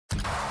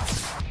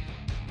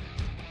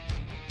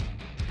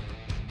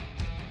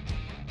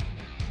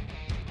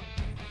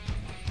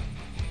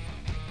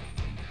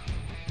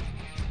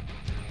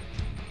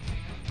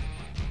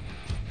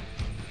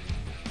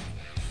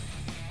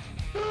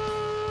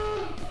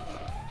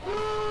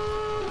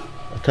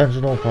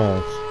Attention all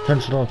pilots.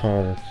 Attention all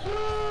pilots.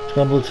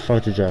 Scramble to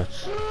fighter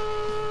jets.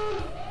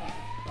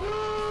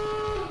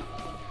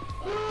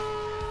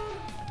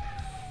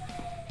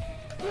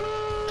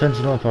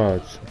 Attention all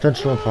pilots.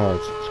 Attention all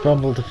pilots.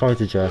 Scramble to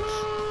fighter jets.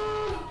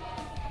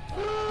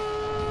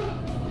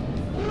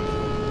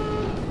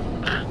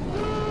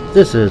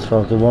 This is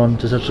Falcon 1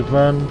 to Central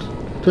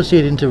Command.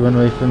 Proceeding to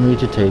runway for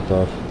immediate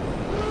takeoff.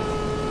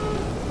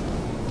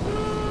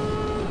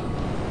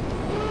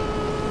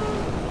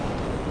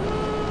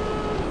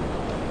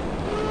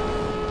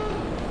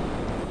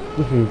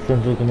 This is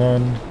Central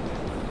Command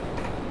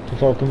to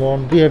Falcon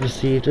 1. We have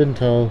received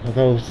intel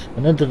about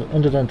an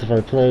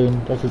unidentified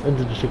plane that is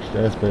entered restricted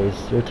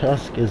airspace. Your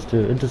task is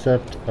to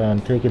intercept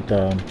and take it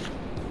down.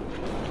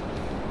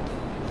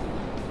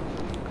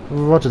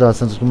 Roger that,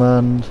 Central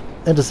Command.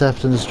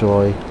 Intercept and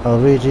destroy. I'll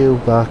read you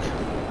back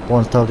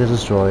once target is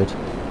destroyed.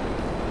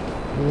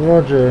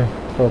 Roger,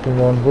 Falcon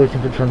 1,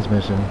 waiting for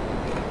transmission.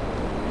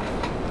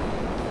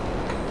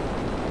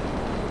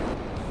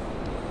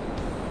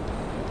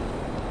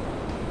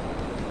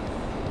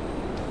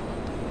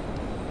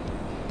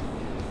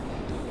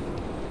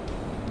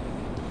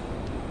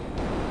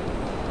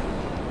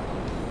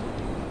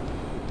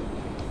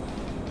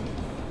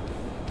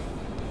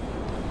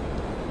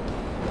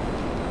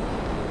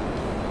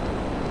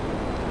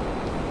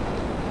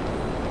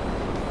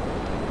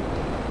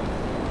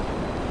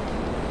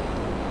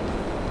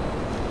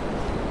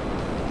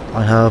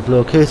 I have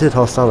located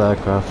hostile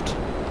aircraft.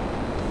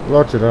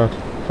 Roger that.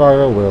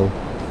 Fire at will.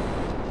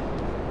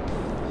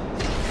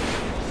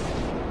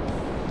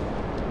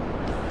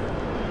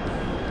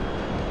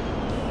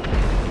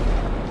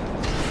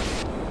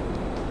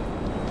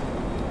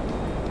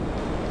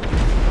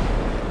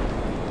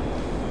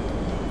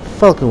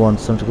 Falcon 1,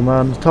 Central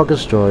Command, target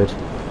destroyed.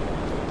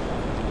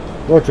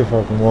 Roger,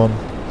 Falcon 1.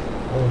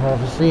 We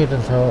have received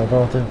intel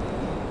about it.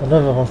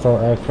 Another hostile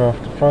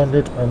aircraft. Find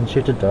it and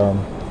shoot it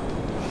down.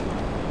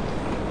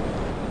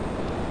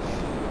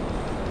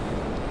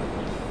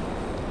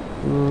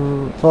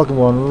 Falcon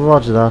 1,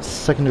 roger that.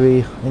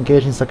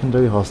 Engaging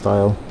secondary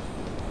hostile.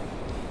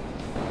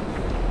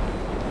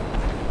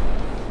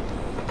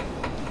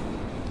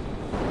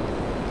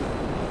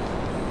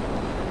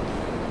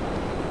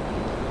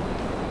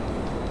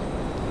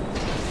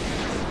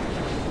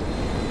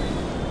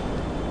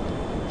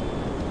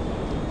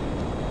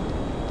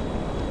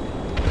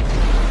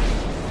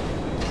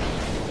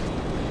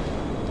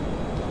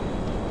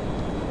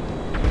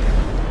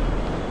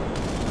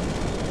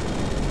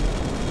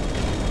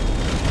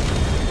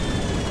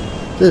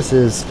 This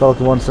is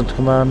Falcon 1 Central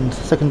Command,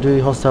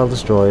 secondary hostile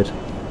destroyed.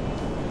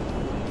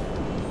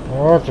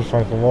 Roger,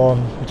 Falcon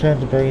 1, return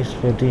to base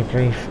for a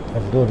debrief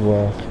and good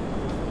work.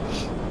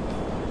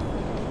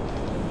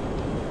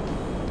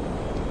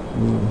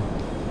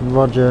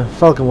 Roger,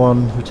 Falcon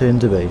 1, return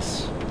to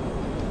base.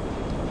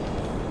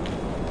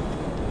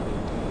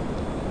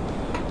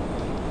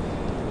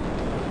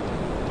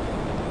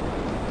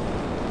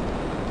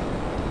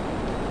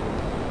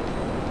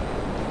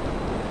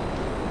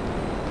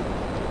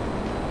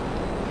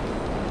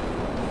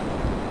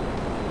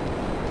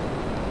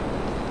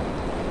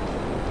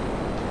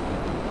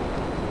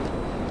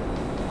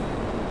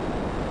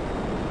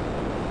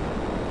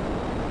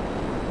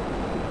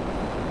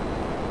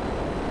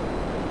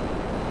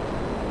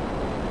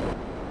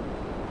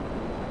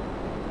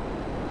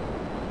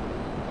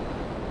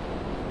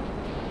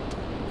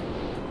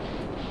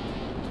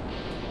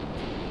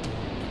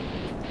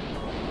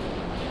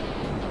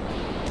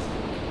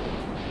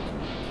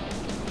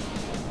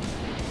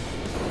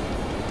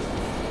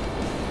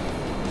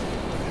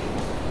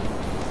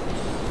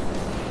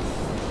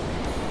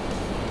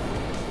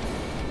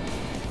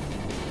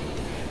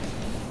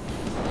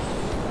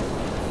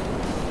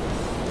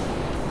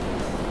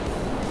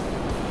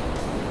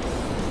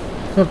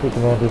 Central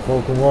Commander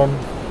Falcon 1,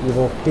 you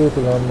will clear to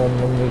land on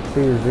runway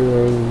 30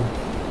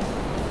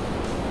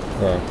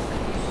 left.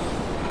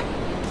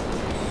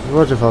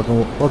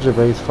 Roger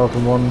base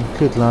Falcon 1,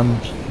 clear to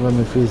land,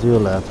 runway 30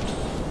 left.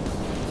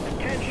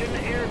 Attention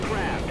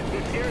aircraft,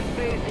 this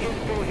airspace is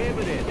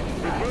prohibited.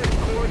 Reverse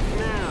course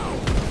now.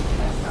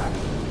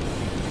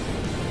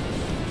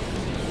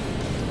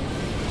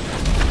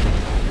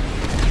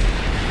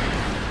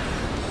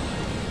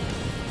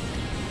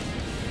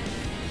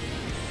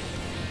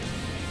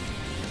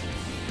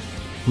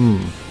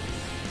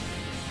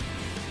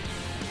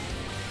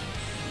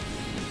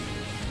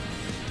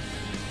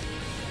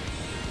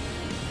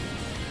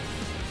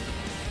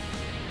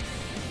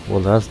 Well,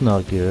 that's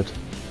not good.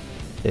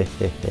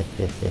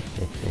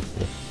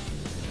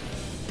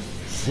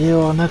 See you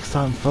all next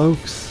time,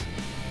 folks.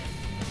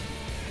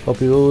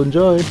 Hope you all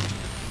enjoyed.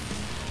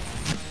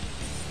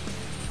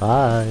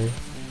 Bye.